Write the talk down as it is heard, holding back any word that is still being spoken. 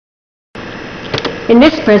In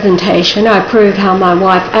this presentation, I prove how my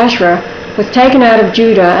wife Asherah was taken out of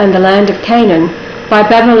Judah and the land of Canaan by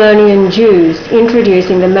Babylonian Jews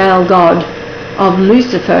introducing the male god of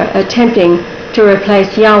Lucifer, attempting to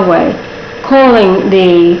replace Yahweh, calling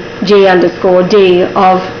the G_D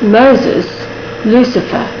of Moses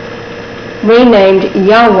Lucifer, renamed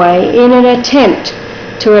Yahweh in an attempt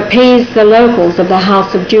to appease the locals of the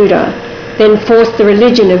house of Judah, then forced the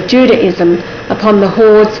religion of Judaism upon the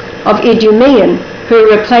hordes of Idumean, who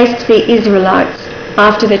replaced the Israelites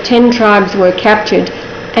after the 10 tribes were captured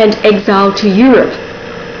and exiled to Europe,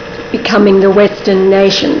 becoming the Western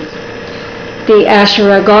nations. The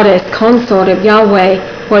Asherah goddess consort of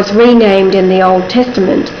Yahweh was renamed in the Old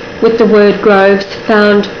Testament, with the word groves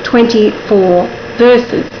found 24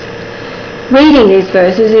 verses. Reading these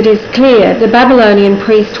verses, it is clear the Babylonian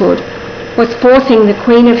priesthood was forcing the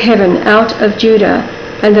Queen of Heaven out of Judah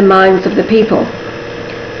and the minds of the people.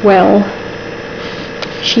 Well,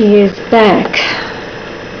 she is back.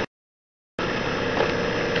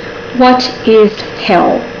 What is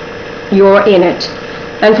hell? You're in it.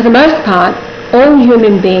 And for the most part, all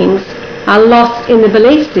human beings are lost in the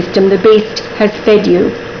belief system the beast has fed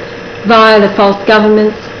you, via the false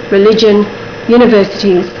governments, religion,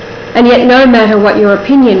 universities, and yet no matter what your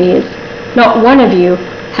opinion is, not one of you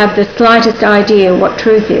have the slightest idea what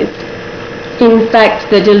truth is. In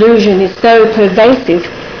fact, the delusion is so pervasive,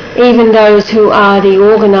 even those who are the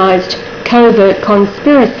organized, covert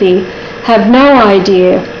conspiracy have no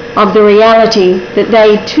idea of the reality that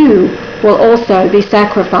they too will also be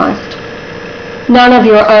sacrificed. None of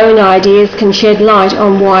your own ideas can shed light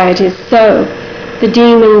on why it is so. The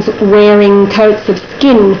demons wearing coats of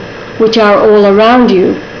skin which are all around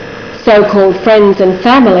you, so-called friends and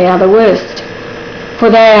family, are the worst, for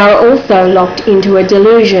they are also locked into a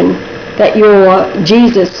delusion that your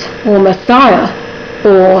Jesus or Messiah,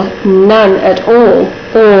 or none at all,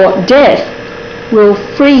 or death, will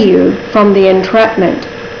free you from the entrapment.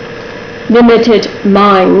 Limited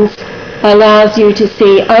minds allows you to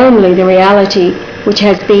see only the reality which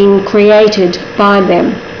has been created by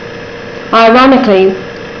them. Ironically,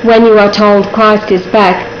 when you are told Christ is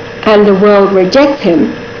back and the world rejects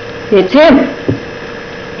him, it's him.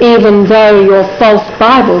 Even though your false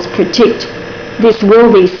Bibles predict this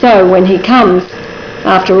will be so when he comes.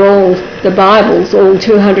 After all, the Bibles, all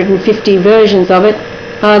 250 versions of it,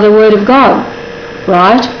 are the Word of God,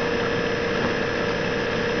 right?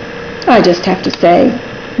 I just have to say,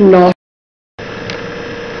 not.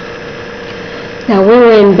 Now, we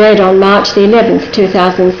were in bed on March the 11th,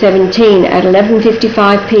 2017 at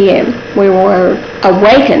 11:55 p.m. We were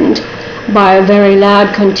awakened by a very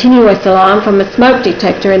loud continuous alarm from a smoke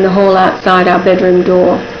detector in the hall outside our bedroom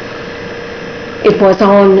door. It was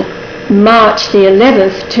on March the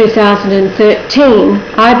 11th, 2013,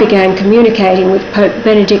 I began communicating with Pope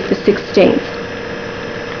Benedict XVI.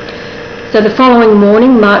 So the following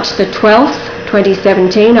morning, March the 12th,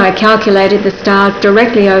 2017, I calculated the stars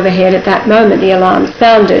directly overhead at that moment the alarm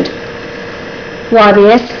sounded.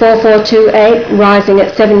 YBS 4428 rising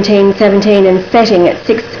at 17:17 and setting at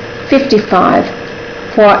 6:55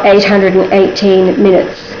 for 818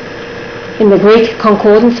 minutes. In the Greek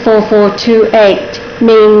concordance, 4428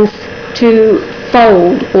 means to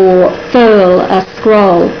fold or furl a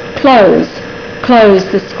scroll, close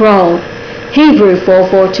the scroll. Hebrew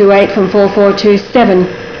 4428 from 4427,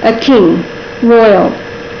 a king, royal.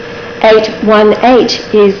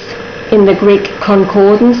 818 is in the Greek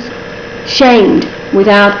concordance, shamed,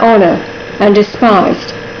 without honor, and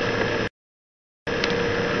despised.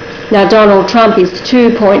 Now Donald Trump is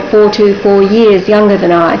 2.424 years younger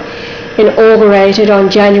than I. Inaugurated on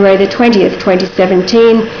January the 20th,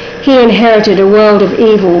 2017, he inherited a world of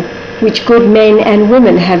evil which good men and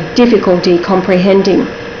women have difficulty comprehending.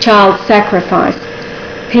 Child sacrifice,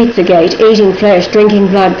 Pizzagate, eating flesh, drinking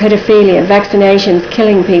blood, pedophilia, vaccinations,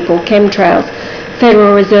 killing people, chemtrails,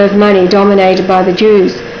 Federal Reserve money dominated by the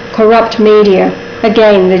Jews, corrupt media,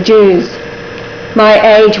 again the Jews. My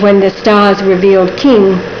age when the stars revealed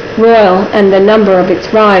king, royal, and the number of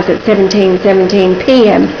its rise at 17:17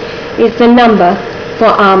 p.m. is the number for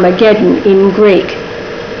Armageddon in Greek.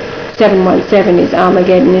 717 is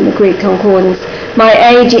Armageddon in the Greek concordance. My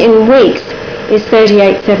age in weeks is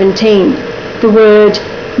 38:17. The word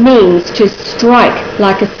means to strike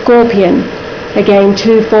like a scorpion. Again,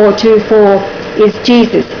 2424 is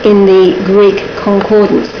Jesus in the Greek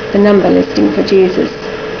concordance, the number listing for Jesus.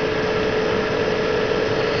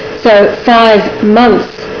 So 5 months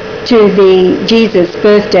to the Jesus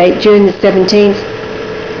birth date, June the 17th,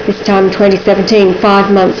 this time 2017,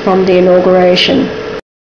 5 months from the inauguration.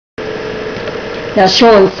 Now,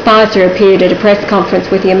 Sean Spicer appeared at a press conference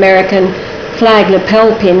with the American flag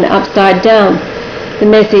lapel pin upside down. The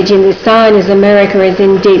message in this sign is America is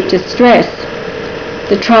in deep distress.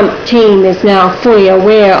 The Trump team is now fully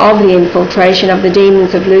aware of the infiltration of the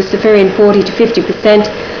demons of Lucifer in 40 to 50%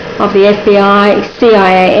 of the FBI,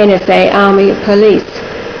 CIA, NSA, Army, police.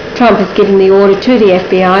 Trump has given the order to the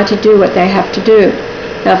FBI to do what they have to do.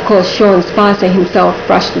 Now, of course, Sean Spicer himself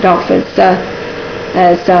brushed it off as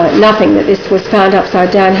nothing that this was found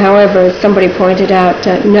upside down. However, as somebody pointed out,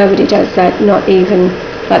 nobody does that, not even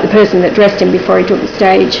like the person that dressed him before he took the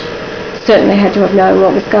stage. Certainly had to have known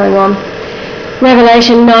what was going on.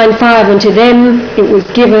 Revelation 9:5, and to them it was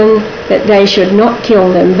given that they should not kill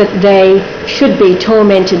them, but they should be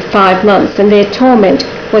tormented 5 months, and their torment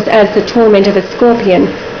was as the torment of a scorpion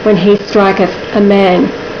when he striketh a man.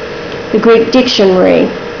 The Greek dictionary,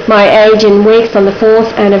 my age in weeks on the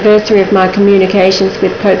 4th anniversary of my communications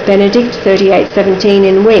with Pope Benedict, 3817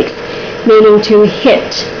 in weeks, meaning to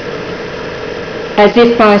hit, as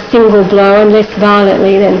if by a single blow and less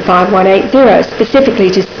violently than 5180, specifically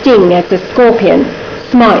to sting as a scorpion,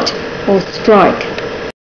 smite or strike.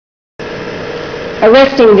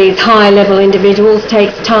 Arresting these high-level individuals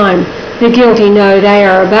takes time. The guilty know they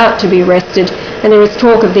are about to be arrested, and there is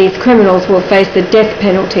talk of these criminals will face the death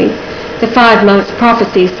penalty. The 5-month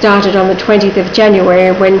prophecy started on the 20th of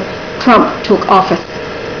January when Trump took office.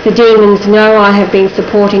 The demons know I have been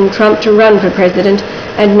supporting Trump to run for president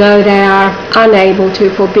and know they are unable to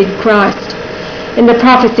forbid Christ. In the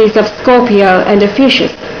prophecies of Scorpio and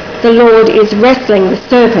Ophiuchus, the Lord is wrestling the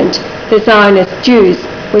serpent, the Zionist Jews,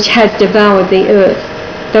 which has devoured the earth.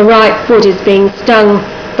 The right foot is being stung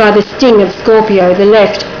by the sting of Scorpio, the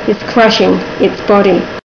left is crushing its body.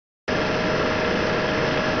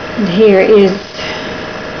 And here is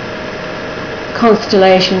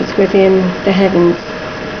constellations within the heavens.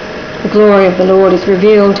 The glory of the Lord is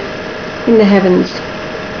revealed in the heavens.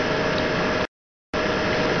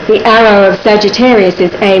 The arrow of Sagittarius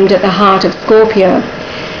is aimed at the heart of Scorpio.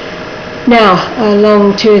 Now,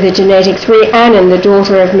 along to the genetics, Rhiannon, the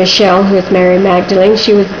daughter of Michelle, who is Mary Magdalene,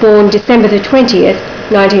 she was born December the 20th,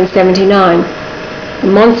 1979. A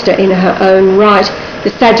monster in her own right, the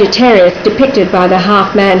Sagittarius, depicted by the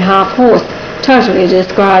half-man, half-horse, totally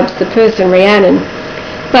describes the person Rhiannon.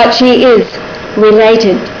 But she is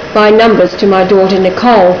related by numbers to my daughter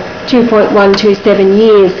Nicole, 2.127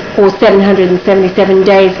 years or 777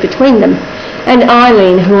 days between them, and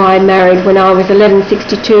Eileen, who I married when I was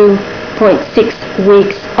 1162.6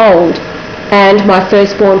 weeks old, and my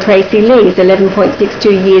firstborn Tracy Lee is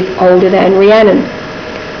 11.62 years older than Rhiannon.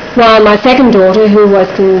 While my second daughter, who was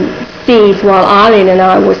conceived while Eileen and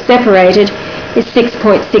I were separated, is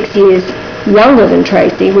 6.6 years younger than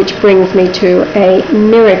Tracy, which brings me to a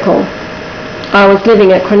miracle. I was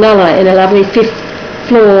living at Cronulla in a lovely 5th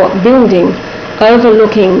floor building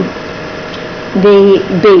overlooking the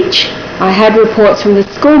beach. I had reports from the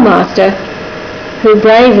schoolmaster, who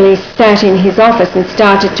bravely sat in his office and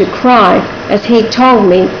started to cry as he told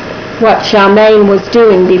me what Charmaine was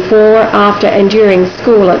doing before, after and during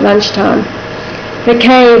school at lunchtime. The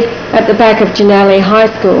cave at the back of Janelli High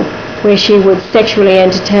School, where she would sexually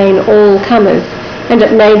entertain all comers, and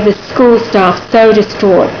it made the school staff so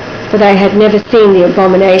distraught, for they had never seen the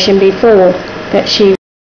abomination before, that she...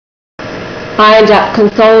 I ended up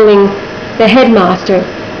consoling the headmaster,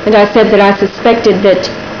 and I said that I suspected that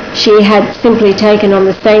she had simply taken on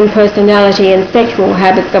the same personality and sexual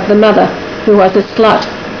habits of the mother, who was a slut.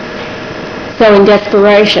 So in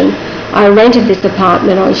desperation, I rented this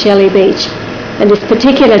apartment on Shelley Beach, and this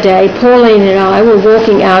particular day, Pauline and I were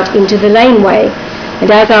walking out into the laneway,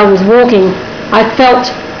 and as I was walking, I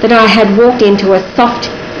felt that I had walked into a soft,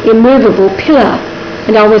 immovable pillar,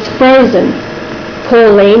 and I was frozen.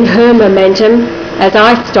 Pauline, her momentum, as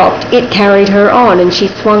I stopped, it carried her on, and she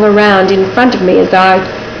swung around in front of me as I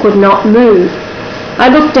could not move. I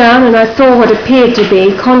looked down and I saw what appeared to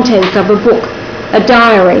be contents of a book, a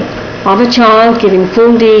diary of a child giving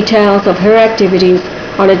full details of her activities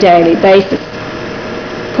on a daily basis.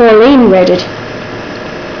 Pauline read it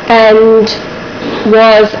and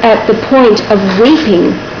was at the point of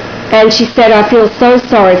weeping, and she said, "I feel so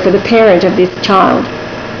sorry for the parent of this child."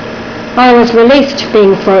 I was released,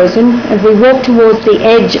 being frozen, and we walked towards the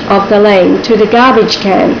edge of the lane to the garbage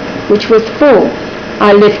can, which was full.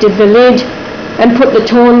 I lifted the lid and put the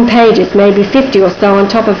torn pages, maybe 50 or so, on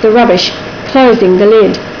top of the rubbish, closing the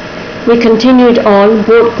lid. We continued on,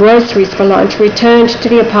 bought groceries for lunch, returned to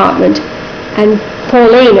the apartment, and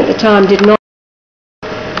Pauline at the time did not.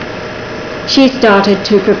 She started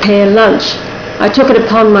to prepare lunch. I took it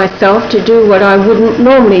upon myself to do what I wouldn't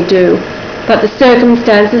normally do, but the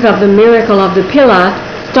circumstances of the miracle of the pillar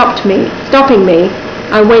stopping me,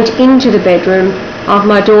 I went into the bedroom of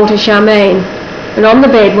my daughter Charmaine, and on the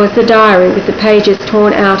bed was the diary with the pages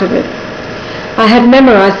torn out of it. I had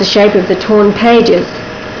memorized the shape of the torn pages,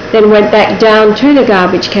 then went back down to the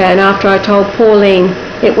garbage can after I told Pauline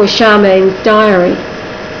it was Charmaine's diary.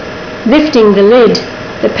 Lifting the lid,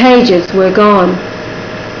 the pages were gone.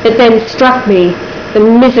 It then struck me the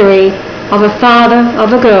misery of a father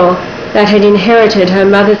of a girl that had inherited her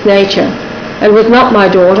mother's nature and was not my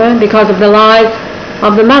daughter because of the lies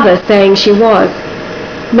of the mother saying she was,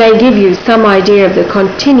 may give you some idea of the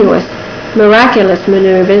continuous, miraculous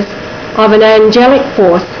manoeuvres of an angelic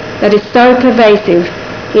force that is so pervasive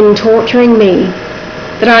in torturing me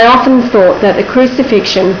that I often thought that the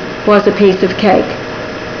crucifixion was a piece of cake.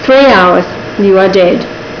 3 hours, you are dead.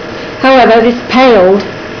 However, this paled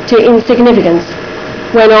to insignificance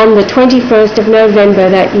when on the 21st of November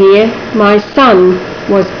that year my son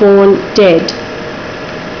was born dead,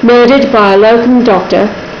 murdered by a locum doctor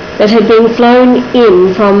that had been flown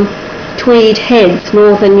in from Tweed Heads,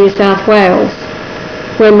 northern New South Wales,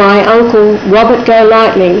 where my uncle Robert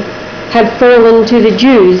Golightly had fallen to the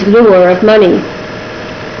Jews' lure of money,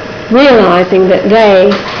 realizing that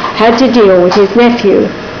they had to deal with his nephew,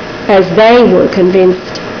 as they were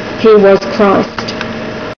convinced he was Christ.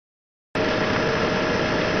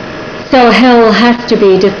 So hell has to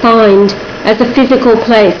be defined as a physical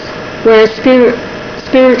place where a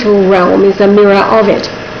spiritual realm is a mirror of it,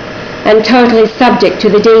 and totally subject to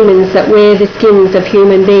the demons that wear the skins of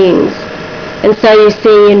human beings. And so you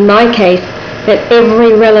see in my case that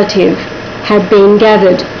every relative had been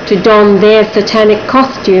gathered to don their satanic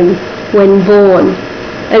costume when born,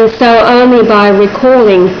 and so only by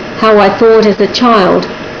recalling how I thought as a child,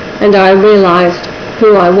 and I realized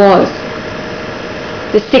who I was.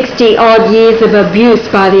 The 60-odd years of abuse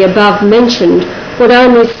by the above-mentioned would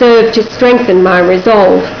only serve to strengthen my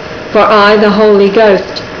resolve, for I, the Holy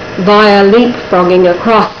Ghost, via leapfrogging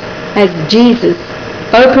across as Jesus,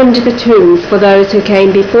 opened the tombs for those who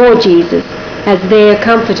came before Jesus as their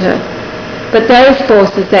comforter. But those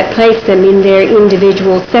forces that placed them in their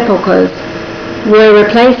individual sepulchres were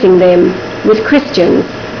replacing them with Christians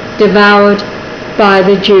devoured by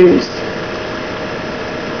the Jews.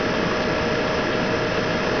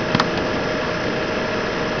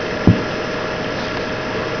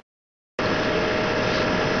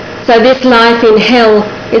 So this life in hell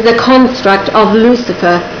is a construct of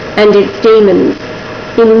Lucifer and its demons,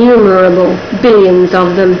 innumerable billions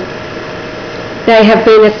of them. They have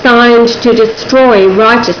been assigned to destroy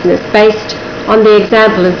righteousness based on the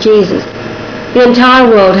example of Jesus. The entire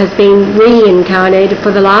world has been reincarnated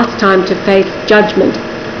for the last time to face judgment.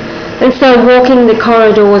 And so walking the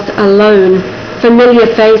corridors alone, familiar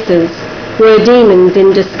faces were demons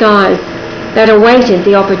in disguise that awaited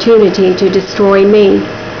the opportunity to destroy me.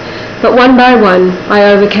 But one by one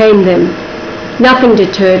I overcame them. Nothing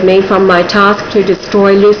deterred me from my task to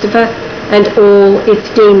destroy Lucifer and all its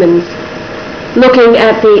demons. Looking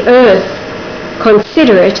at the earth,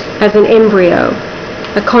 consider it as an embryo,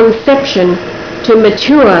 a conception to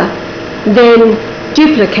mature, then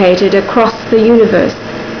duplicated across the universe,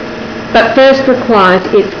 but first requires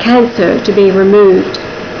its cancer to be removed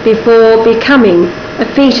before becoming a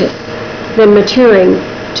fetus, then maturing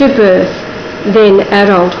to birth, then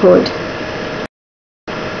adulthood.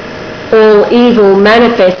 All evil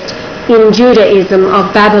manifest in Judaism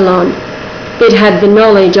of Babylon. It had the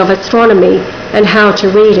knowledge of astronomy and how to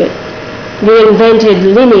read it. The invented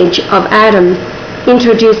lineage of Adam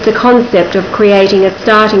introduced the concept of creating a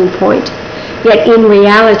starting point, yet in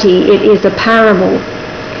reality it is a parable,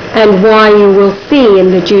 and why you will see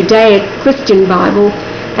in the Judaic Christian Bible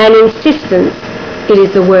an insistence it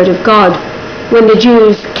is the word of God, when the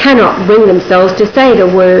Jews cannot bring themselves to say the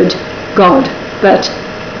word God, but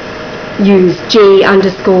use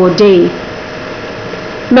G_D.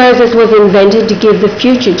 Moses was invented to give the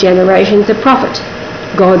future generations a prophet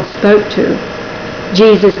God spoke to.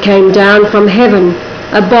 Jesus came down from heaven,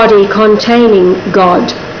 a body containing God,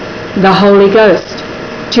 the Holy Ghost,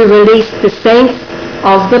 to release the saints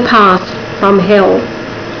of the past from hell,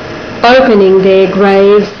 opening their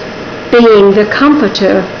graves, being the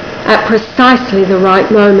comforter at precisely the right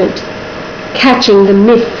moment, catching the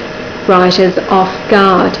myth writers off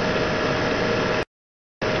guard.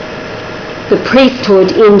 The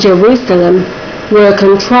priesthood in Jerusalem were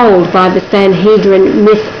controlled by the Sanhedrin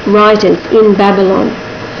myth writers in Babylon.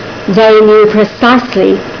 They knew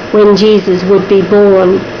precisely when Jesus would be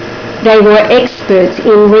born. They were experts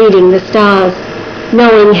in reading the stars,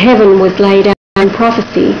 knowing heaven was laid out in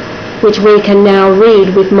prophecy, which we can now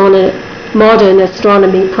read with modern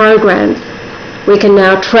astronomy programs. We can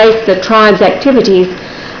now trace the tribe's activities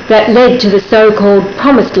that led to the so-called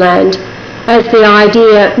Promised Land, as the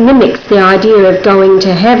idea mimics the idea of going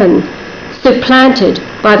to heaven, supplanted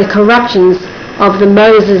by the corruptions of the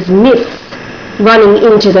Moses myths running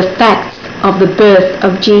into the facts of the birth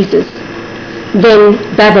of Jesus. Then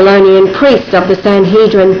Babylonian priests of the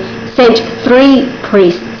Sanhedrin sent 3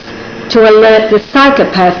 priests to alert the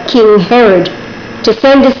psychopath King Herod to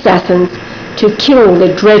send assassins to kill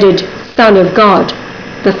the dreaded Son of God,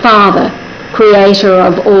 the Father, creator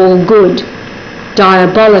of all good,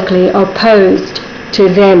 diabolically opposed to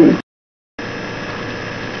them.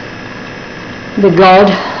 The God,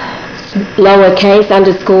 lowercase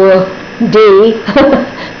underscore d,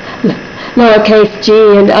 lowercase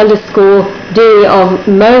g and underscore d of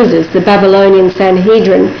Moses, the Babylonian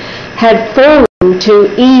Sanhedrin, had fallen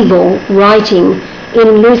to evil writing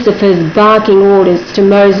in Lucifer's barking orders to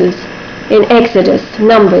Moses in Exodus,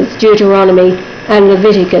 Numbers, Deuteronomy and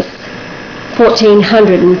Leviticus,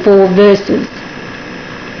 1404 verses.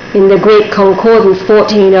 In the Greek Concordance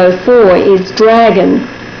 1404 is dragon,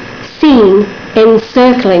 seen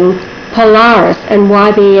encircling Polaris and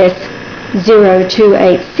YBS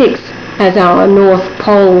 0286 as our North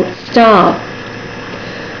Pole star.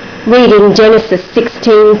 Reading Genesis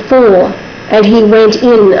 16:4, and he went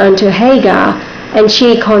in unto Hagar, and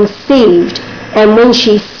she conceived, and when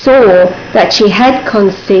she saw that she had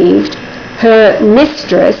conceived, her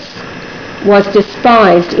mistress was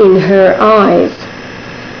despised in her eyes.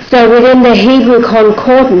 So within the Hebrew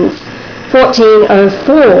Concordance,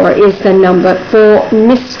 1404 is the number for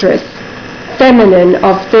mistress, feminine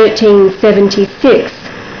of 1376.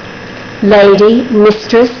 Lady,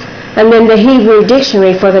 mistress, and then the Hebrew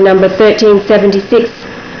dictionary for the number 1376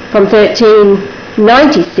 from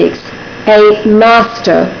 1396, a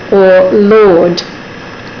master or lord.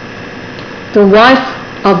 The wife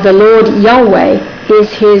of the Lord Yahweh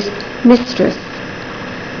is his mistress.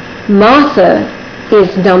 Martha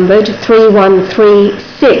is numbered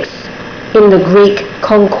 3136 in the Greek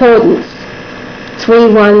Concordance.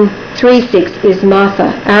 3136 is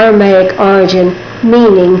Martha, Aramaic origin,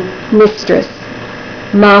 meaning mistress.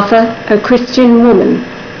 Martha, a Christian woman,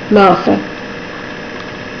 Martha.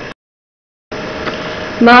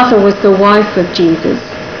 Martha was the wife of Jesus.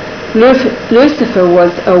 Lucifer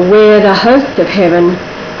was aware the hosts of heaven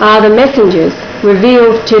are the messengers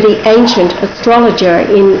revealed to the ancient astrologer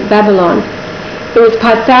in Babylon. It was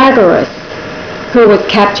Pythagoras who was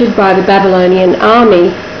captured by the Babylonian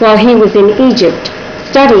army while he was in Egypt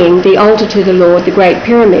studying the altar to the Lord, the Great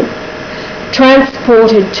Pyramid.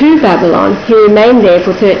 Transported to Babylon, he remained there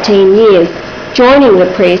for 13 years, joining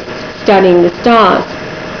the priests studying the stars.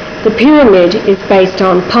 The pyramid is based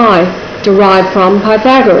on pi, derived from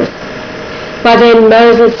Pythagoras. By then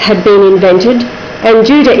Moses had been invented and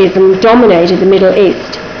Judaism dominated the Middle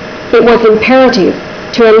East. It was imperative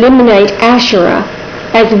to eliminate Asherah,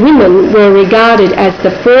 as women were regarded as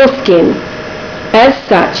the foreskin. As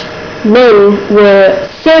such, men were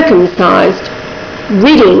circumcised,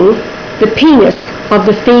 ridding the penis of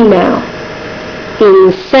the female.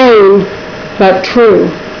 Insane, but true.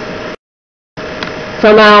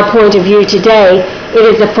 From our point of view today, it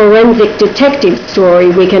is a forensic detective story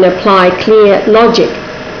we can apply clear logic.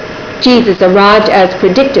 Jesus arrived as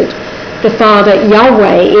predicted. The Father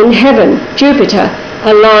Yahweh in heaven, Jupiter,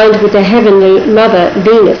 aligned with the heavenly mother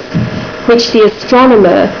Venus, which the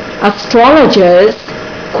astrologers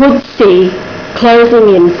could see closing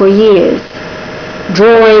in for years,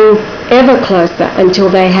 drawing ever closer until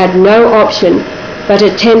they had no option but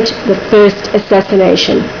attempt the first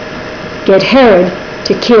assassination, get Herod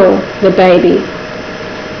to kill the baby.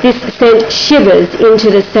 This sent shivers into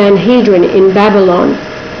the Sanhedrin in Babylon.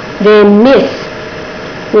 Their myth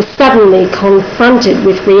was suddenly confronted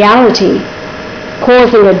with reality,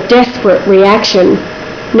 causing a desperate reaction,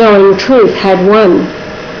 knowing truth had won.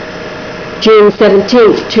 June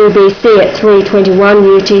 17th, 2 BC at 3:21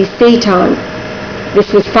 UTC time.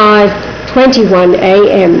 This was 5:21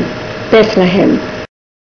 AM, Bethlehem.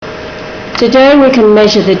 Today we can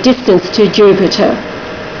measure the distance to Jupiter.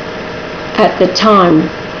 At the time,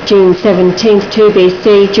 June 17th, 2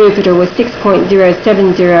 BC, Jupiter was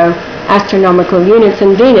 6.070 astronomical units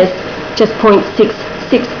and Venus just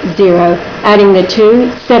 0.660, adding the two,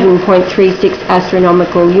 7.36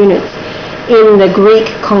 astronomical units. In the Greek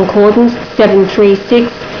Concordance,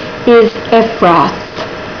 736 is Ephrath,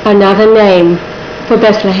 another name for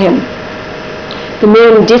Bethlehem. The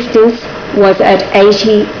moon distance was at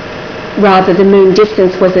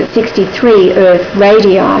 63 Earth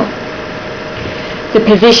radii. The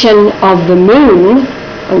position of the moon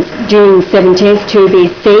on June 17th, 2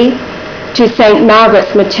 BC, to St.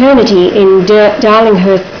 Margaret's maternity in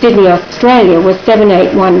Darlinghurst, Sydney, Australia was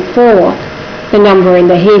 7814, the number in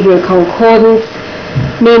the Hebrew concordance,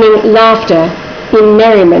 meaning laughter in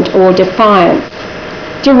merriment or defiance.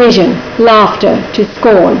 Derision, laughter, to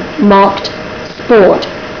scorn, mocked, sport.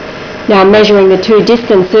 Now measuring the two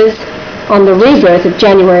distances, on the rebirth of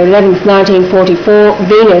January 11, 1944,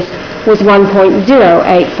 Venus was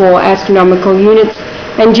 1.084 astronomical units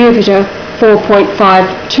and Jupiter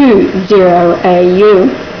 4.520 AU,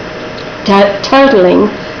 totaling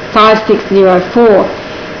 5604.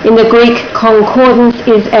 In the Greek, concordance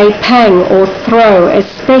is a pang or throe,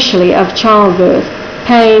 especially of childbirth,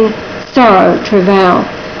 pain, sorrow, travail.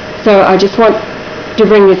 So I just want to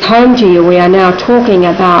bring this home to you. We are now talking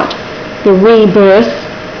about the rebirth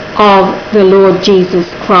of the Lord Jesus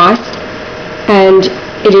Christ, and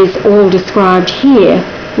it is all described here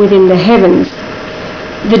within the heavens.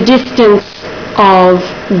 The distance of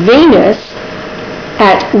Venus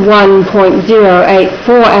at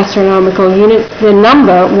 1.084 astronomical units, the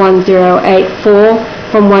number 1084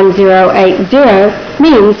 from 1080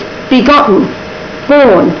 means begotten,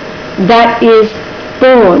 born. That is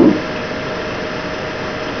born.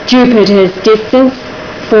 Jupiter's distance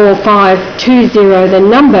 4520, the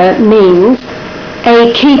number means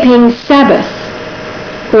a keeping Sabbath,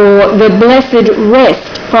 or the blessed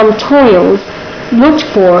rest from toils looked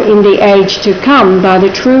for in the age to come by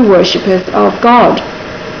the true worshippers of God.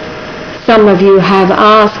 Some of you have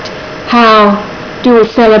asked, how do we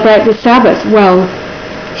celebrate the Sabbath? Well,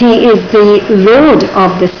 He is the Lord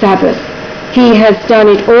of the Sabbath. He has done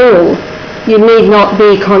it all. You need not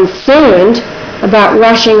be concerned about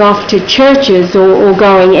rushing off to churches or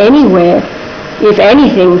going anywhere. If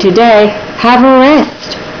anything today, have a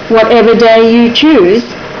rest. Whatever day you choose,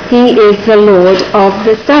 He is the Lord of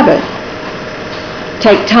the Sabbath.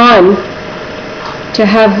 Take time to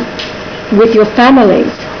have with your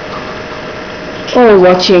families, or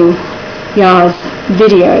watching Yah's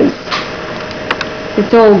videos.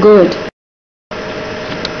 It's all good.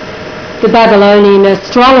 The Babylonian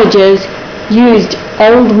astrologers used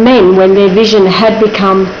old men when their vision had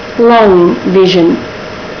become long vision.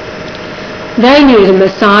 They knew the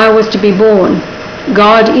Messiah was to be born,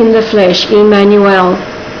 God in the flesh, Emmanuel,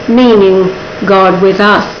 meaning God with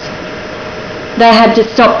us. They had to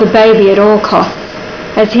stop the baby at all costs,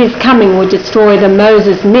 as his coming would destroy the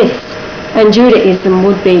Moses myths and Judaism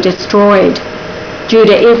would be destroyed.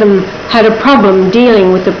 Judaism had a problem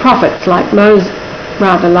dealing with the prophets like Moses,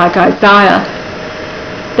 rather like Isaiah.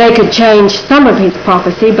 They could change some of his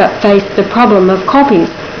prophecy but faced the problem of copies.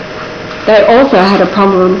 They also had a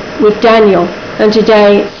problem with Daniel, and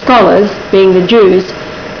today scholars, being the Jews,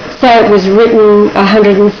 say it was written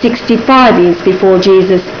 165 years before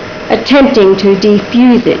Jesus, attempting to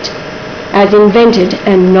defuse it as invented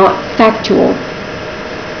and not factual.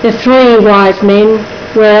 The three wise men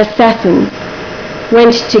were assassins,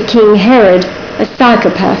 went to King Herod, a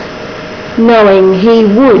psychopath, knowing he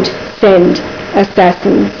would send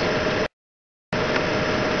assassins.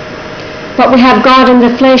 But we have God in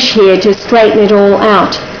the flesh here to straighten it all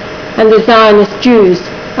out, and the Zionist Jews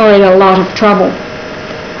are in a lot of trouble.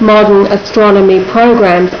 Modern astronomy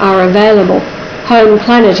programs are available. Home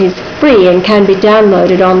Planet is free and can be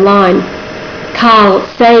downloaded online. Carl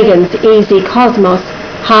Sagan's Easy Cosmos,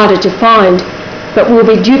 harder to find, but will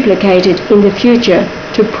be duplicated in the future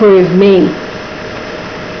to prove me.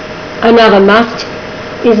 Another must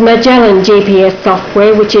is Magellan GPS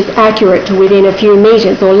software, which is accurate to within a few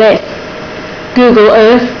meters or less. Google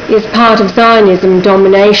Earth is part of Zionism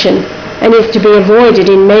domination and is to be avoided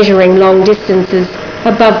in measuring long distances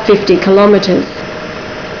above 50 kilometers.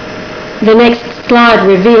 The next slide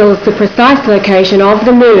reveals the precise location of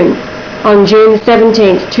the moon on June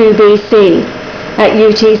 17th, 2 BC, at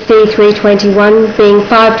UTC 321 being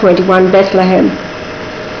 521 Bethlehem.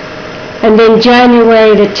 And then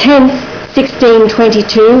January the 10th,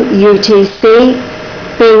 1622 UTC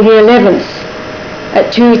being the 11th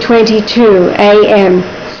at 2:22 AM,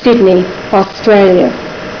 Sydney, Australia.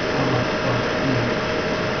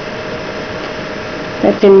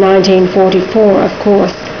 That's in 1944, of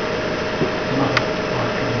course.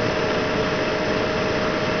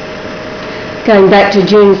 Going back to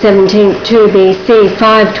June 17th, 2 BC,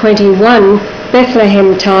 521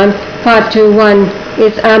 Bethlehem time, 521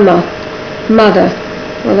 is Amma, mother.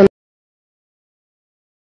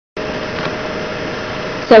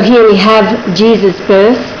 So here we have Jesus'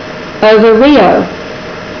 birth over Rio.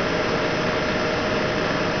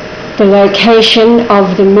 The location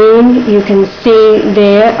of the moon you can see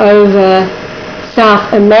there over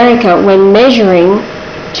South America when measuring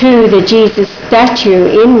to the Jesus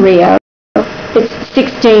statue in Rio It's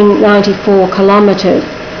 1694 kilometres.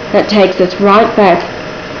 That takes us right back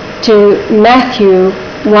to Matthew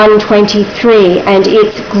 1:23 and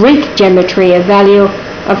its Greek gematry, a value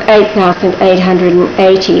of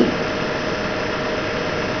 8,880.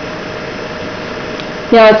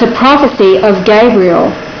 Now it's a prophecy of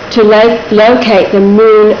Gabriel to locate the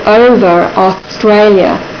moon over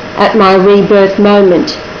Australia at my rebirth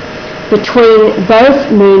moment. Between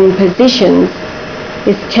both moon positions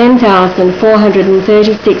is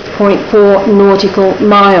 10,436.4 nautical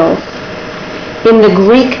miles. In the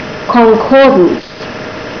Greek concordance,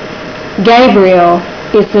 Gabriel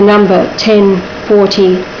is the number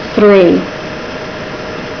 1043.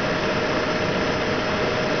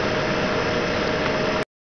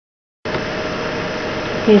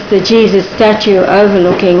 Here's the Jesus statue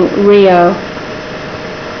overlooking Rio.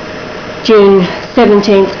 June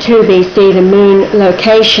 17th, 2 BC, the moon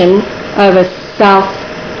location over South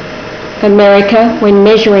America when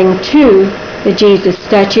measuring to the Jesus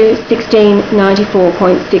statue,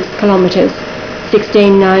 1694.6 kilometres.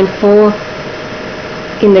 1694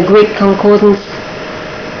 in the Greek concordance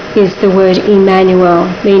is the word Emmanuel,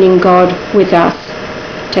 meaning God with us.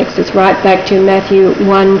 Takes us right back to Matthew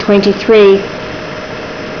 1:23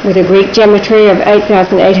 with a Greek gematry of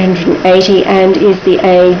 8,880 and is the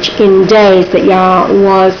age in days that Yah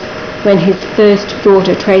was when his first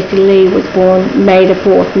daughter Tracy Lee was born, May the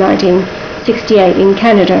 4th, 1968 in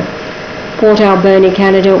Canada, Port Alberni,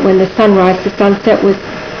 Canada, when the sunrise to sunset was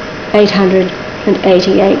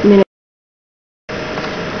 888 minutes.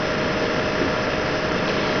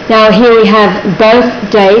 Now here we have both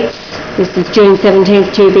dates. This is June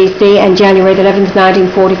 17th, 2 BC and January 11th,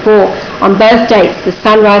 1944. On both dates, the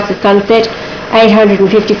sunrise to sunset,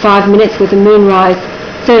 855 minutes with the moonrise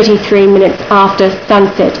 33 minutes after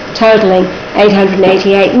sunset, totaling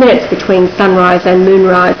 888 minutes between sunrise and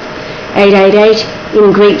moonrise. 888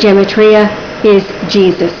 in Greek gematria is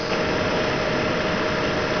Jesus.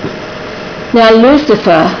 Now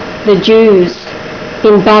Lucifer, the Jews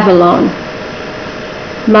in Babylon,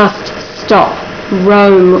 must stop.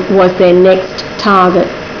 Rome was their next target.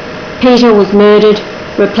 Peter was murdered,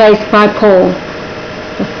 replaced by Paul,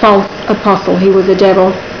 the false apostle. He was a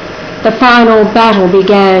devil. The final battle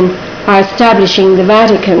began by establishing the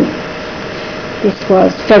Vatican. This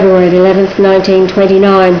was February 11th,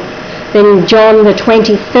 1929. Then John the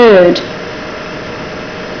 23rd,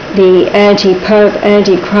 the anti-pope,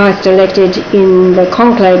 antichrist elected in the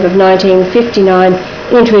conclave of 1959,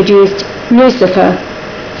 introduced Lucifer.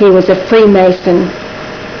 He was a Freemason.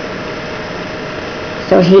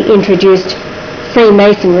 So he introduced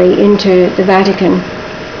Freemasonry into the Vatican.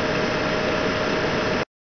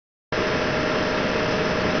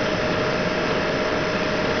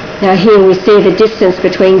 Now here we see the distance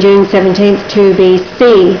between June 17th, 2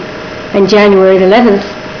 BC and January 11th,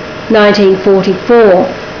 1944.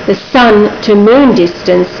 The sun to moon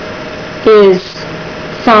distance is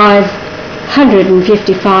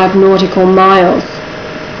 555 nautical miles.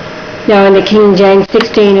 Now in the King James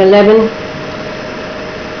 1611,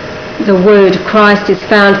 the word Christ is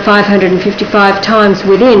found 555 times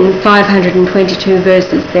within 522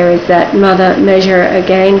 verses. There is that mother measure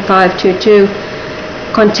again, 522,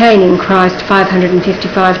 containing Christ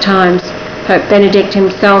 555 times. Pope Benedict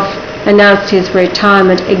himself announced his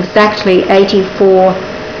retirement exactly 84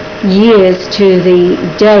 years to the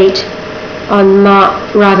date on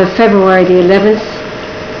February the 11th,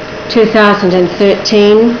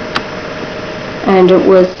 2013, and it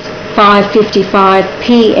was 5:55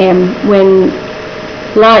 p.m. when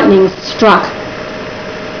lightning struck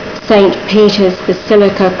St. Peter's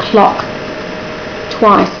Basilica clock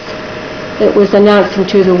twice. It was announcing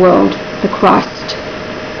to the world the Christ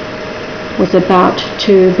was about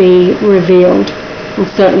to be revealed. And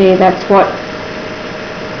certainly that's what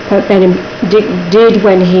Pope Benedict did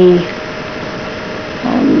when he,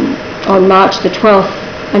 on March the 12th,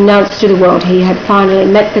 announced to the world he had finally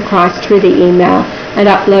met the Christ through the email and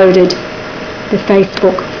uploaded the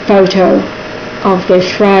Facebook photo of the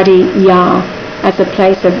Shroudi Yah as a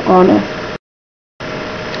place of honor.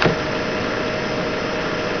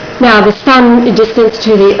 Now the sun distance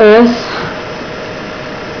to the earth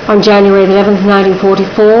on January 11th,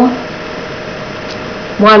 1944,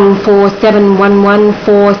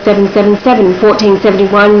 147114777,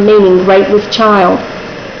 1471, meaning great with child.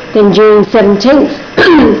 Then June 17th,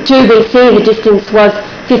 2 BC, the distance was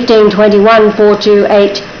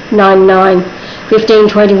 1521.42899.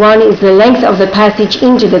 1521 is the length of the passage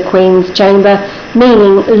into the Queen's chamber,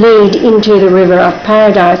 meaning lead into the river of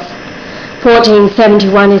paradise.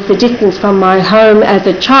 1471 is the distance from my home as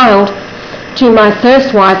a child to my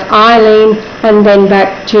first wife Eileen, and then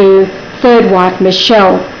back to third wife,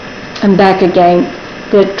 Michelle, and back again.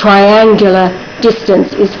 The triangular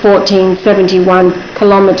distance is 1471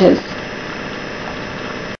 kilometers.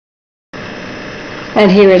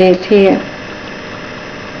 And here it is here.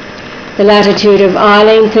 The latitude of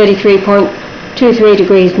Eileen, 33.23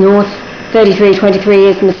 degrees north,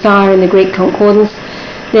 33.23 is Messiah in the Greek concordance.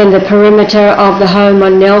 Then the perimeter of the home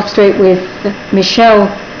on Nell Street with Michelle,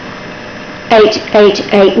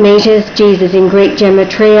 888 meters, Jesus in Greek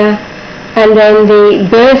gematria. And then the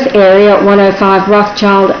birth area at 105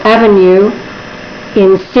 Rothschild Avenue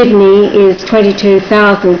in Sydney is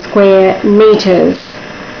 22,000 square meters.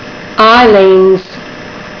 Eileen's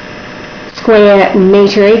square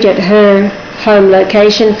meterage at her home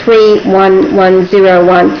location,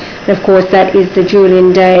 31101. And of course that is the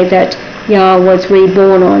Julian day that Yah was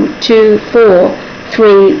reborn on,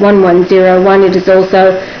 24311101. It is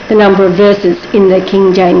also the number of verses in the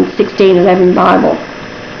King James 1611 Bible.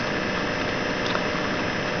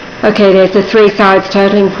 Okay, there's the three sides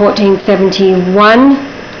totaling 1471.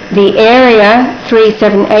 The area,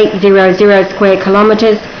 37800 square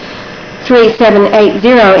kilometers.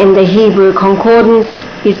 3780 in the Hebrew concordance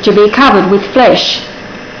is to be covered with flesh,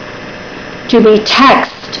 to be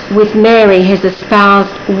taxed with Mary, his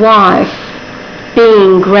espoused wife,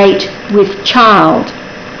 being great with child,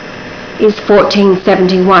 is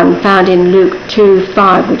 1471, found in Luke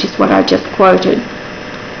 2:5, which is what I just quoted.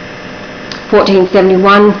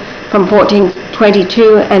 1471 from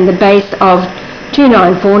 1422, and the base of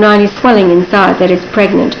 2949 is swelling in size, that is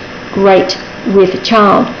pregnant, great with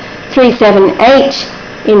child. 378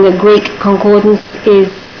 in the Greek concordance is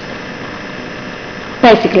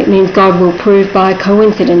basically, it means God will prove by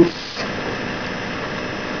coincidence.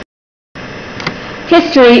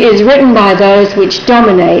 History is written by those which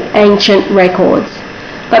dominate ancient records,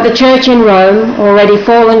 but the church in Rome, already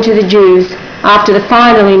fallen to the Jews after the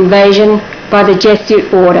final invasion by the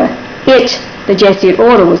Jesuit order. The Jesuit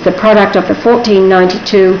order, was the product of the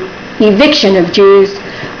 1492 eviction of Jews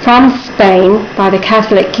from Spain by the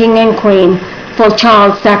Catholic king and queen for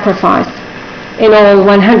child sacrifice. In all,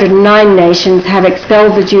 109 nations have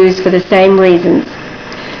expelled the Jews for the same reasons.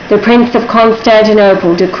 The Prince of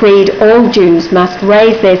Constantinople decreed all Jews must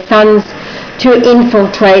raise their sons to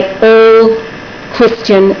infiltrate all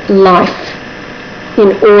Christian life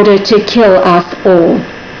in order to kill us all.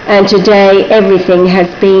 And today everything has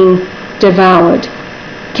been devoured.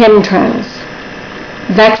 Chemtrails,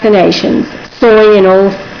 vaccinations, soy in all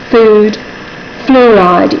food,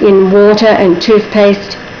 fluoride in water and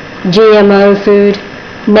toothpaste, GMO food,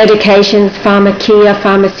 medications, pharmacia,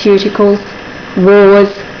 pharmaceuticals, wars,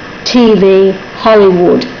 TV,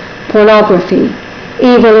 Hollywood, pornography,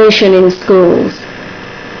 evolution in schools,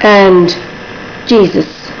 and Jesus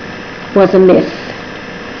was a myth.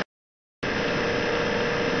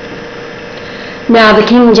 Now the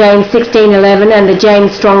King James 1611 and the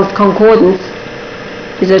James Strong's Concordance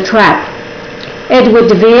is a trap. Edward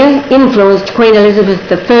de Vere influenced Queen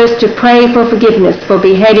Elizabeth I to pray for forgiveness for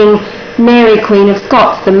beheading Mary Queen of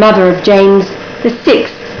Scots, the mother of James VI,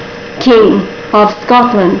 King of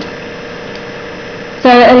Scotland. So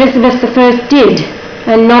Elizabeth I did,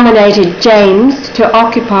 and nominated James to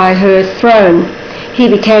occupy her throne. He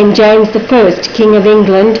became James I, King of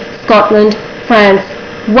England, Scotland, France,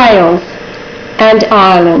 Wales, and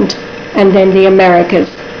Ireland, and then the Americas.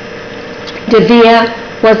 De Vere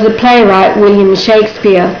was the playwright William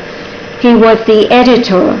Shakespeare. He was the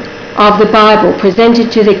editor of the Bible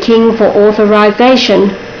presented to the king for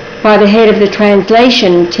authorization by the head of the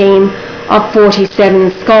translation team of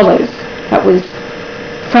 47 scholars. That was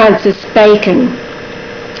Francis Bacon.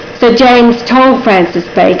 So James told Francis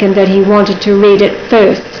Bacon that he wanted to read it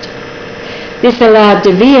first. This allowed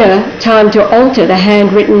De Vere time to alter the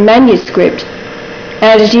handwritten manuscript,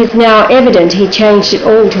 and it is now evident he changed it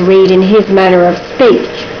all to read in his manner of speech,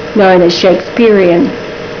 known as Shakespearean.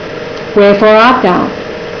 Wherefore art thou?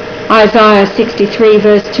 Isaiah 63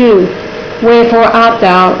 verse 2. Wherefore art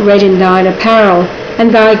thou red in thine apparel,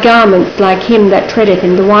 and thy garments like him that treadeth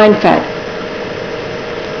in the wine-fat?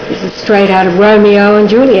 This is straight out of Romeo and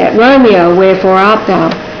Juliet. Romeo, wherefore art thou?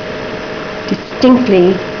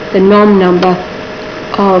 Distinctly the nom number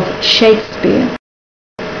of Shakespeare.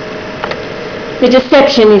 The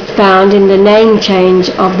deception is found in the name change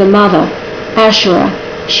of the mother, Asherah,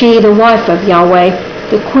 she the wife of Yahweh,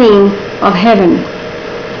 the queen of heaven.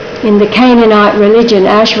 In the Canaanite religion,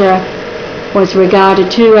 Asherah was regarded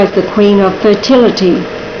too as the queen of fertility.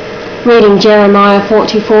 Reading Jeremiah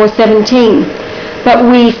 44:17, but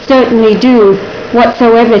we certainly do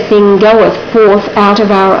whatsoever thing goeth forth out of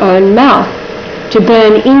our own mouth, to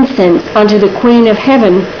burn incense unto the queen of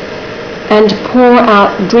heaven, and pour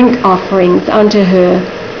out drink offerings unto her,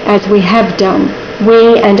 as we have done,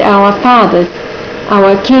 we and our fathers,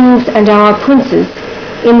 our kings and our princes,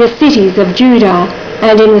 in the cities of Judah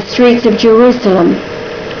and in the streets of Jerusalem.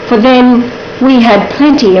 For then we had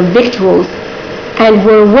plenty of victuals, and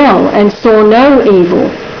were well, and saw no evil.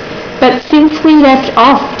 But since we left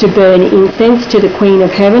off to burn incense to the Queen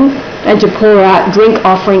of Heaven, and to pour out drink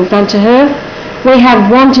offerings unto her, we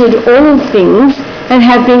have wanted all things, and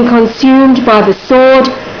have been consumed by the sword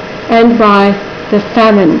and by the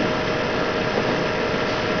famine.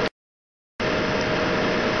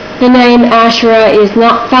 The name Asherah is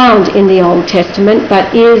not found in the Old Testament,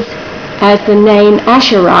 but is, as the name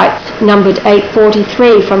Asherites, numbered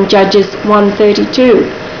 843 from Judges 1:32,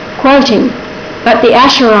 quoting, "But the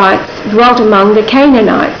Asherites dwelt among the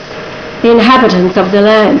Canaanites, the inhabitants of the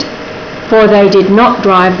land, for they did not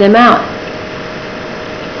drive them out."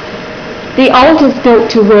 The altars built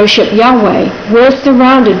to worship Yahweh were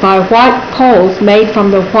surrounded by white poles made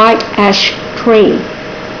from the white ash tree.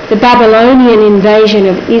 The Babylonian invasion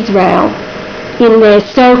of Israel, in their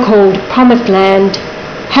so-called Promised Land,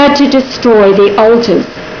 had to destroy the altars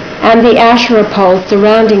and the Asherah poles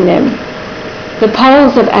surrounding them. The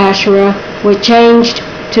poles of Asherah were changed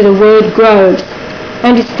to the word groves,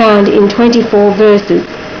 and is found in 24 verses.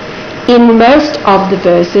 In most of the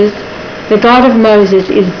verses, the God of Moses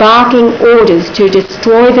is barking orders to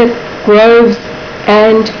destroy the groves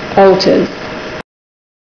and altars.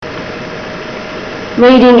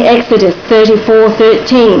 Reading Exodus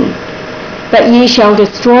 34:13, "But ye shall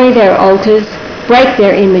destroy their altars, break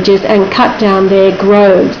their images, and cut down their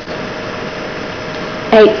groves."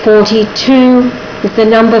 842 is the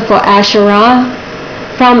number for Asherah,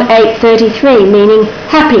 from 833, meaning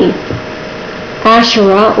happy.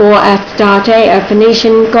 Asherah, or Astarte, a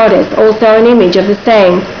Phoenician goddess, also an image of the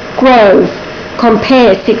same, grove.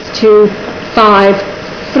 Compare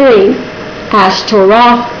 6253.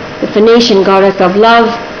 Ashtaroth, the Phoenician goddess of love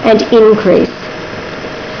and increase.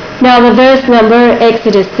 Now the verse number,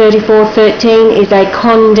 Exodus 34:13, is a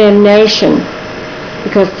condemnation,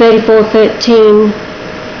 because 34:13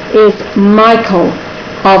 is Michael,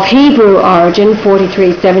 of Hebrew origin,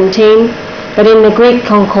 43:17, but in the Greek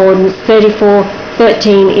concordance,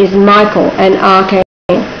 34:13 is Michael, an archangel.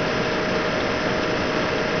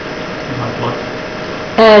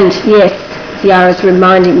 And yes, Ciara's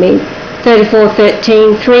reminding me,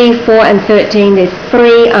 34:13, 3, 4 and 13, there's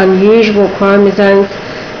 3 unusual chromosomes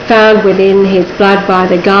found within his blood by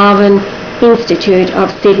the Garvan Institute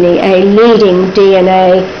of Sydney, a leading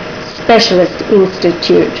DNA specialist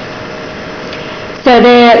institute. So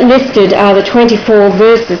there listed are the 24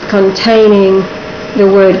 verses containing the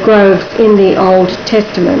word groves in the Old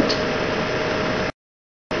Testament.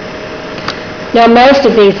 Now most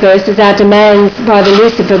of these verses are demands by the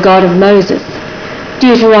Lucifer god of Moses.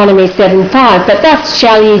 Deuteronomy 7:5, "But thus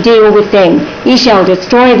shall ye deal with them. Ye shall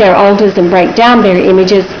destroy their altars and break down their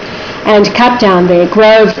images, and cut down their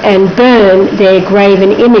groves, and burn their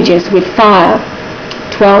graven images with fire."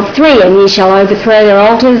 12:3, "And ye shall overthrow their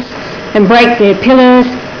altars, and break their pillars,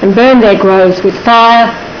 and burn their groves with fire.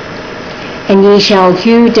 And ye shall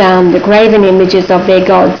hew down the graven images of their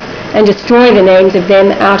gods, and destroy the names of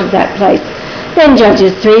them out of that place." Then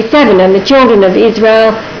Judges 3:7, "And the children of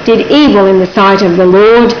Israel did evil in the sight of the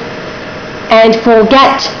Lord, and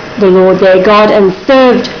forgat the Lord their God, and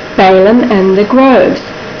served Balaam and the groves.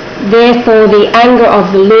 Therefore the anger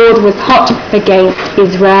of the Lord was hot against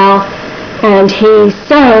Israel, and he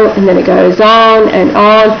so," and then it goes on,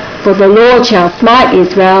 "for the Lord shall smite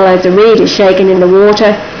Israel as a reed is shaken in the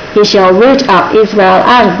water. He shall root up Israel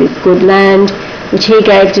out of this good land, which he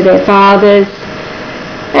gave to their fathers,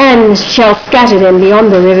 and shall scatter them beyond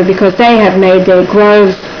the river, because they have made their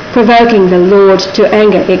groves, provoking the Lord to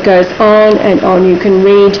anger." It goes on and on. You can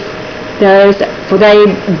read those, "For they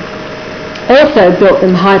also built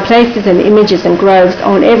them high places and images and groves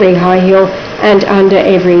on every high hill and under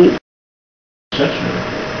every..."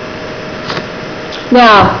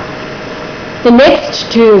 Now, the next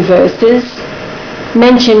 2 verses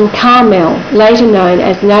mention Carmel, later known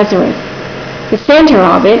as Nazareth. The center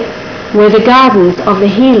of it were the gardens of the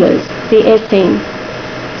healers, the Essene.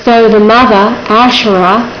 So the mother,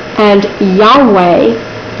 Asherah, and Yahweh,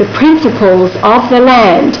 the principles of the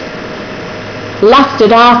land,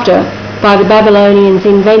 lusted after by the Babylonians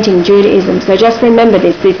inventing Judaism. So just remember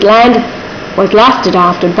this land was lusted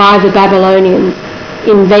after by the Babylonians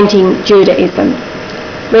inventing Judaism.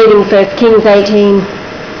 Reading 1 Kings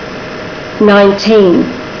 18:19.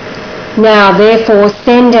 "Now therefore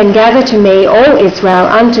send and gather to me all Israel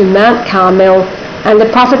unto Mount Carmel, and the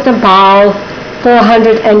prophets of Baal,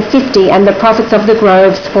 450, and the prophets of the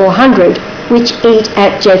groves 400, which eat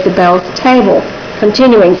at Jezebel's table.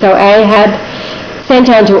 Continuing, so Ahab sent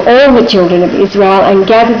unto all the children of Israel, and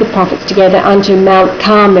gathered the prophets together unto Mount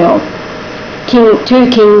Carmel. 2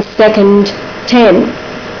 Kings 2:10.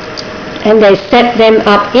 And they set them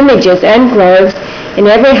up images and groves in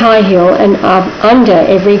every high hill and under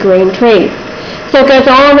every green tree. So it goes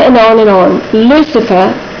on and on and on.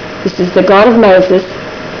 Lucifer, this is the god of Moses,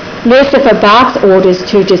 Lucifer barks orders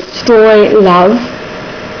to destroy love,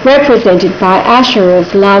 represented by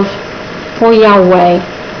Asherah's love for Yahweh.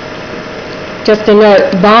 Just a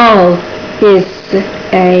note, Baal is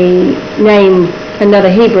a name, another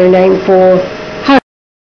Hebrew name for hope.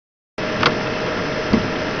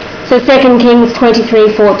 So 2 Kings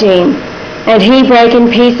 23:14. And he brake in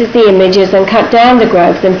pieces the images and cut down the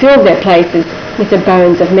groves and filled their places with the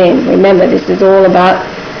bones of men. Remember, this is all about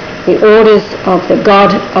the orders of the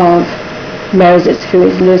God of Moses, who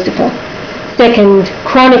is Lucifer. 2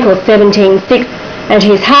 Chronicles 17:6. And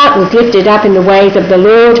his heart was lifted up in the ways of the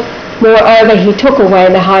Lord. Moreover, he took away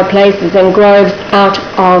the high places and groves out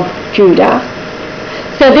of Judah.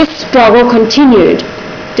 So this struggle continued,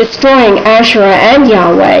 destroying Asherah and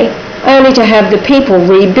Yahweh, only to have the people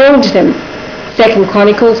rebuild them. 2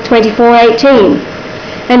 Chronicles 24:18.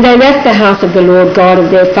 And they left the house of the Lord God of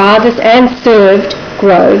their fathers and served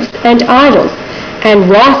groves and idols. And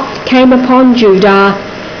wrath came upon Judah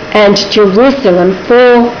and Jerusalem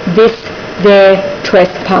for this their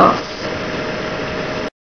trespass.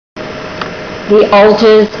 The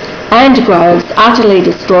altars and groves utterly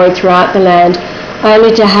destroyed throughout the land,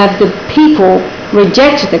 only to have the people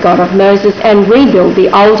reject the God of Moses and rebuild the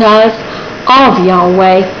altars of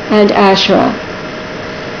Yahweh and Asherah.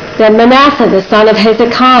 Then Manasseh, the son of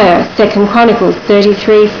Hezekiah, 2 Chronicles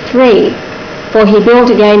 33:3, for he built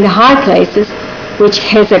again the high places which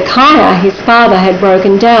Hezekiah his father had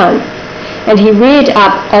broken down. And he reared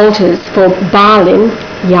up altars for Baalim,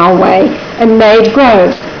 Yahweh, and made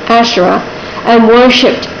groves, Asherah, and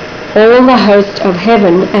worshipped all the host of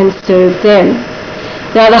heaven and served them.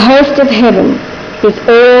 Now the host of heaven is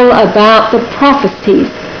all about the prophecies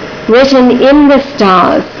written in the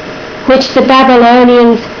stars, which the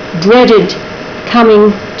Babylonians dreaded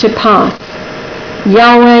coming to pass.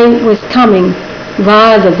 Yahweh was coming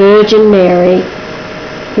via the Virgin Mary,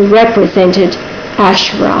 who represented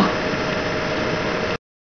Asherah.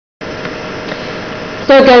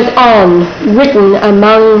 So it goes on, written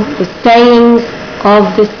among the sayings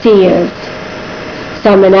of the seers.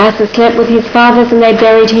 So Manasseh slept with his fathers, and they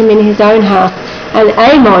buried him in his own house, and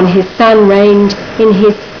Amon his son reigned in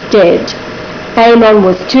his stead. Amon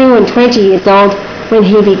was 22 years old when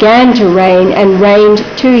he began to reign, and reigned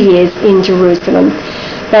 2 years in Jerusalem.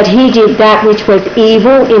 But he did that which was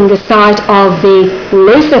evil in the sight of the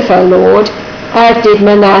Lucifer Lord, as did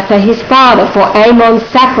Manasseh his father. For Amon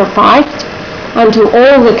sacrificed unto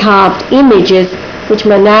all the carved images which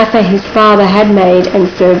Manasseh his father had made, and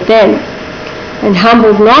served them, and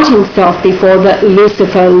humbled not himself before the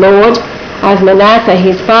Lucifer Lord, as Manasseh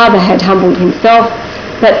his father had humbled himself,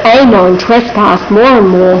 but Amon trespassed more and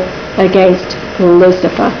more against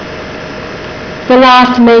Lucifer. The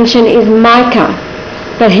last mention is Micah,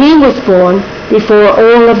 but he was born before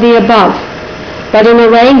all of the above. But in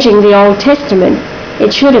arranging the Old Testament,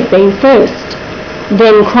 it should have been first.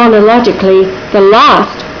 Then chronologically, the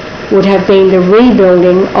last would have been the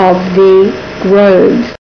rebuilding of the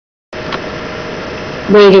groves.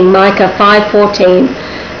 Reading Micah 5:14,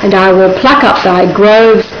 and I will pluck up thy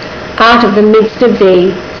groves out of the midst of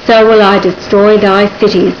thee, so will I destroy thy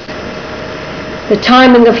cities. The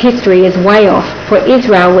timing of history is way off, for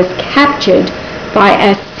Israel was captured by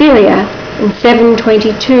Assyria in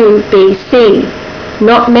 722 BC,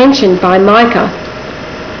 not mentioned by Micah.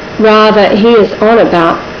 Rather, he is on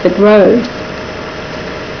about the groves.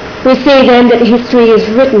 We see then that history is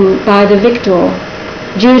written by the victor.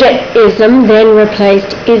 Judaism then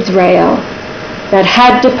replaced Israel, that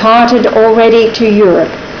had departed already to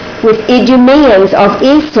Europe, with Idumeans of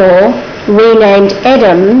Esau renamed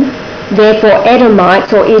Edom. Therefore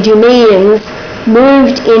Edomites or Idumeans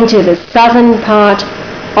moved into the southern part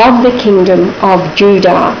of the kingdom of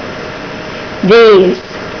Judah. These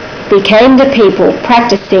became the people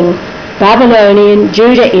practicing Babylonian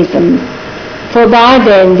Judaism, for by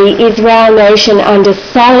then the Israel nation under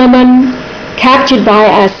Solomon, captured by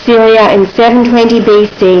Assyria in 720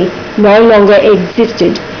 BC, no longer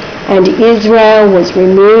existed, and Israel was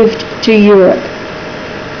removed to Europe.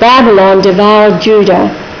 Babylon devoured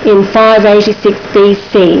Judah in 586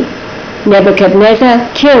 BC. Nebuchadnezzar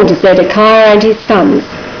killed Zedekiah and his sons.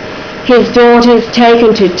 His daughters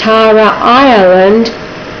taken to Tyre, Ireland,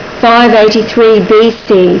 583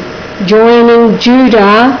 BC, joining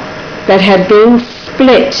Judah that had been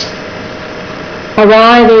split,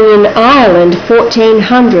 arriving in Ireland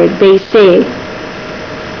 1400 BC.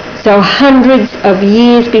 So hundreds of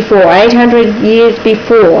years before, 800 years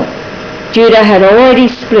before, Judah had already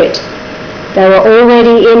split. They were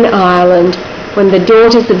already in Ireland when the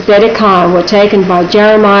daughters of Zedekiah were taken by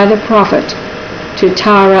Jeremiah the prophet to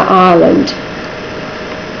Tara Island,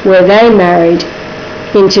 where they married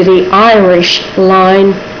into the Irish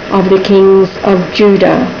line of the kings of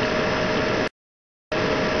Judah.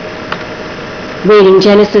 Reading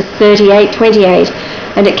Genesis 38:28,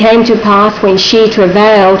 and it came to pass when she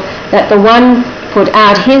travailed that the one put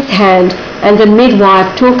out his hand, and the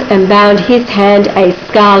midwife took and bound his hand a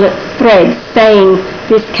scarlet thread, saying,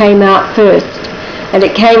 This came out first. And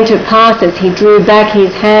it came to pass as he drew back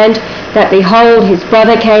his hand, that behold, his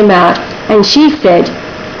brother came out. And she said,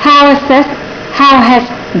 How hast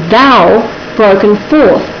thou broken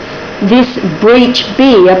forth? This breach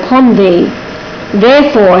be upon thee.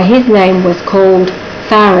 Therefore his name was called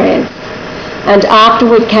Phares. And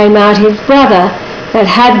afterward came out his brother, that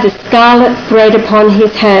had the scarlet thread upon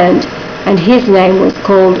his hand, and his name was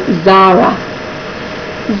called Zara.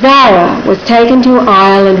 Zara was taken to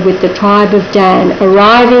Ireland with the tribe of Dan,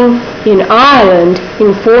 arriving in Ireland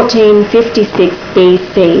in 1456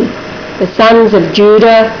 BC. The sons of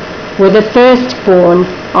Judah were the firstborn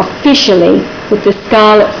officially with the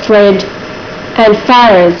scarlet thread, and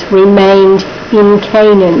Phares remained in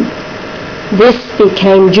Canaan. This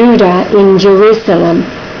became Judah in Jerusalem,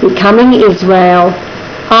 becoming Israel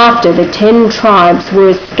after the 10 tribes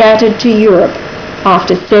were scattered to Europe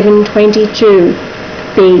after 722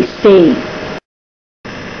 BC.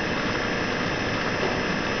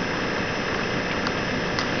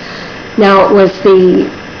 Now it was the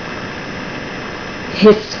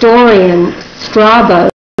historian Strabo,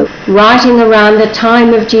 writing around the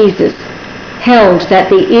time of Jesus, held that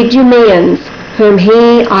the Idumeans, whom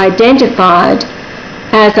he identified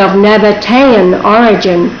as of Nabatean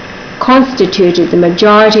origin, constituted the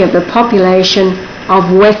majority of the population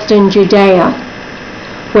of western Judea,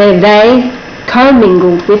 where they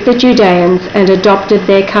commingled with the Judeans and adopted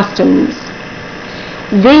their customs.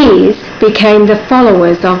 These became the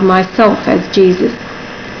followers of myself as Jesus.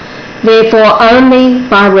 Therefore, only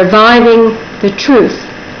by reviving the truth,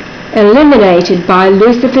 eliminated by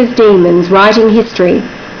Lucifer's demons writing history,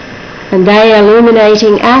 and they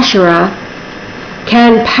illuminating Asherah,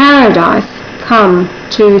 can paradise come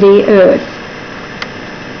to the earth.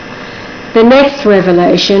 The next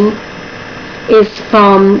revelation is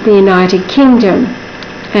from the United Kingdom,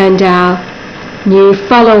 and our new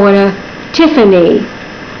follower Tiffany.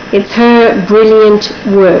 It's her brilliant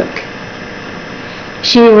work.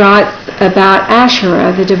 She writes about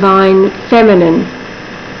Asherah, the divine feminine.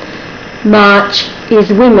 March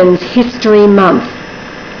is Women's History Month.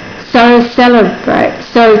 So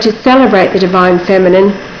to celebrate the divine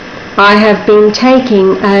feminine, I have been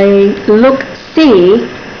taking a look-see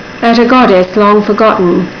at a goddess long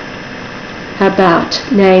forgotten about,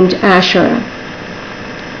 named Asherah.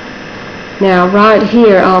 Now right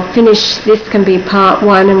here I'll finish, this can be part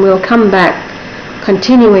 1, and we'll come back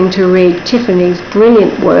continuing to read Tiffany's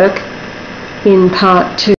brilliant work in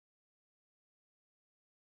part 2.